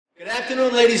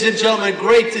Afternoon, ladies and gentlemen.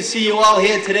 Great to see you all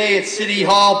here today at City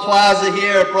Hall Plaza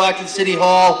here at Brockton City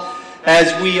Hall.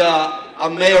 As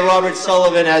I'm Mayor Robert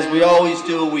Sullivan, as we always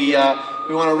do, we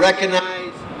want to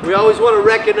recognize. We always want to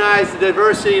recognize the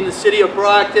diversity in the city of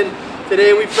Brockton.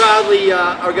 Today, we proudly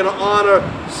are going to honor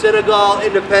Senegal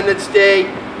Independence Day.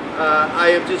 I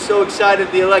am just so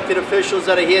excited. The elected officials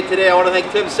that are here today. I want to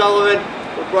thank Tim Sullivan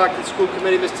with Brockton School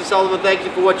Committee. Mr. Sullivan, thank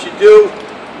you for what you do.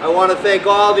 I want to thank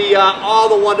all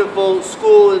the wonderful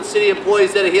school and city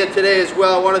employees that are here today as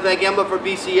well. I want to thank Emma for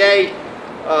BCA.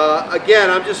 Again,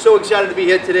 I'm just so excited to be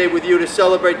here today with you to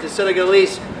celebrate the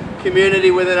Senegalese community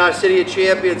within our City of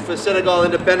Champions for Senegal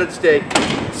Independence Day.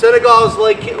 Senegal is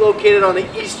located on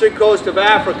the eastern coast of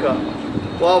Africa.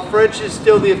 While French is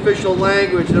still the official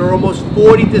language, there are almost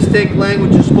 40 distinct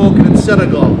languages spoken in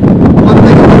Senegal. One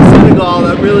thing about Senegal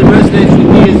that really resonates with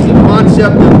me is the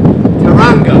concept of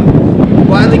teranga.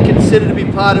 Widely considered to be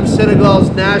part of Senegal's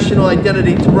national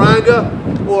identity.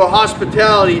 Teranga, or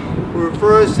hospitality,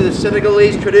 refers to the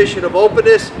Senegalese tradition of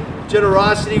openness,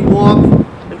 generosity, warmth,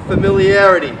 and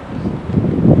familiarity.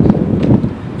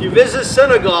 If you visit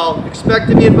Senegal, expect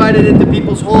to be invited into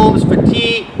people's homes for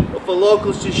tea or for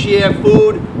locals to share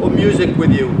food or music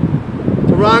with you.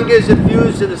 Teranga is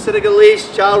infused in the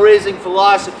Senegalese child-raising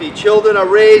philosophy. Children are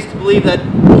raised to believe that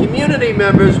community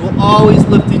members will always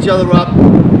lift each other up.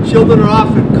 Children are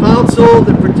often counseled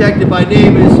and protected by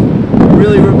neighbors. It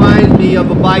really reminds me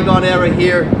of a bygone era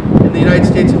here in the United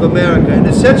States of America. An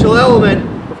essential element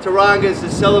of Teranga is the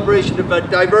celebration of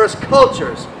diverse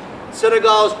cultures.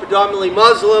 Senegal is predominantly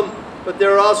Muslim, but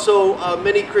there are also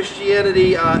many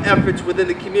Christianity efforts within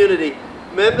the community.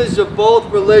 Members of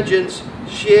both religions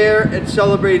share and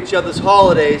celebrate each other's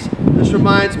holidays. This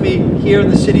reminds me here in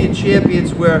the City of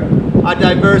Champions, where our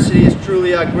diversity is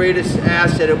truly our greatest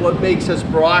asset and what makes us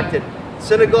Brockton.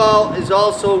 Senegal is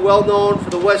also well known for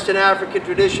the Western African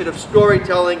tradition of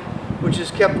storytelling, which has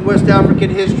kept West African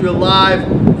history alive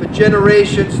for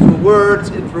generations through words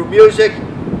and through music.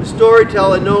 The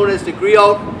storyteller, known as the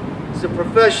griot, is a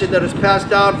profession that is passed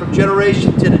down from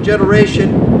generation to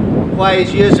generation,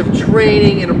 requires years of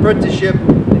training and apprenticeship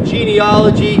in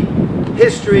genealogy,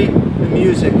 history, and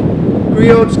music.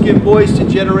 Griots give voice to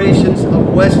generations of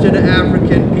Western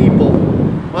African people.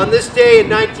 On this day in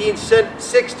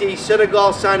 1960,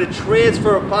 Senegal signed a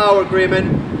transfer of power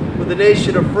agreement with the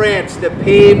nation of France that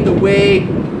paved the way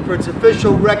for its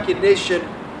official recognition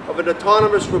of an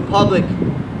autonomous republic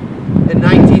in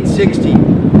 1960.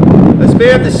 As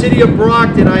mayor of the city of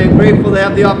Brockton, I am grateful to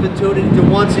have the opportunity to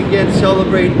once again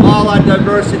celebrate all our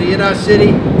diversity in our city,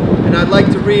 and I'd like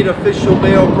to read official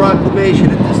mayoral proclamation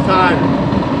at this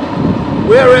time.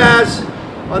 Whereas,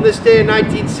 on this day in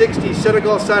 1960,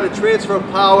 Senegal signed a transfer of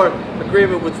power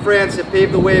agreement with France that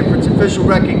paved the way for its official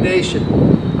recognition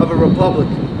of a republic.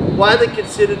 Widely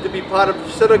considered to be part of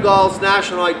Senegal's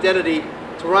national identity,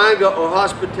 teranga, or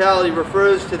hospitality,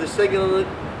 refers to the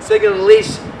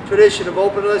Senegalese tradition of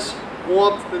openness,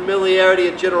 warmth, familiarity,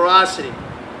 and generosity.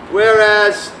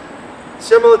 Whereas,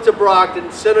 similar to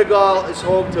Brockton, Senegal is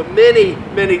home to many,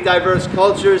 many diverse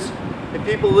cultures and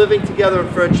people living together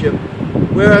in friendship.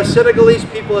 Whereas Senegalese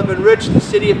people have enriched the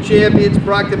City of Champions,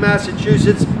 Brockton,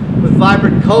 Massachusetts, with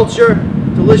vibrant culture,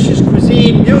 delicious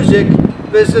cuisine, music,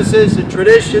 businesses, and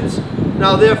traditions.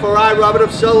 Now, therefore, I, Robert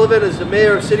F. Sullivan, as the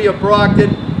Mayor of the City of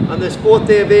Brockton, on this 4th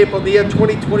day of April, the year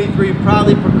 2023,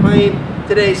 proudly proclaim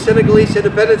today Senegalese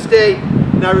Independence Day,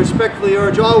 and I respectfully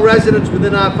urge all residents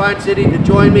within our fine city to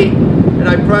join me, and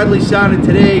I proudly sounded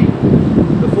today,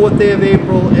 the 4th day of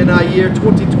April in our year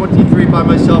 2023 by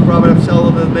myself, Robert F.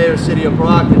 Sullivan, Mayor of the City of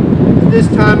Brockton. At this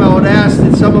time, I would ask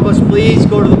that some of us please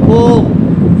go to the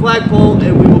flagpole,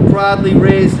 and we will proudly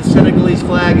raise the Senegalese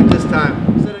flag at this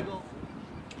time. Senegal.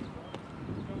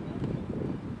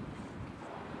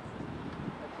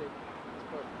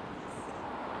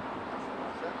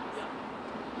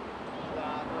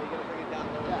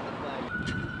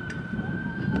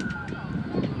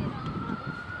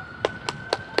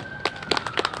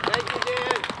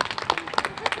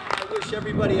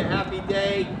 Everybody a happy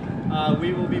day.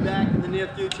 We will be back in the near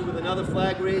future with another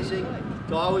flag raising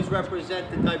to always represent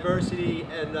the diversity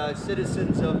and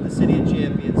citizens of the City of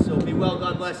Champions. So be well,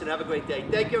 God bless, and have a great day.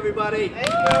 Thank you, everybody. Thank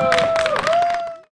you.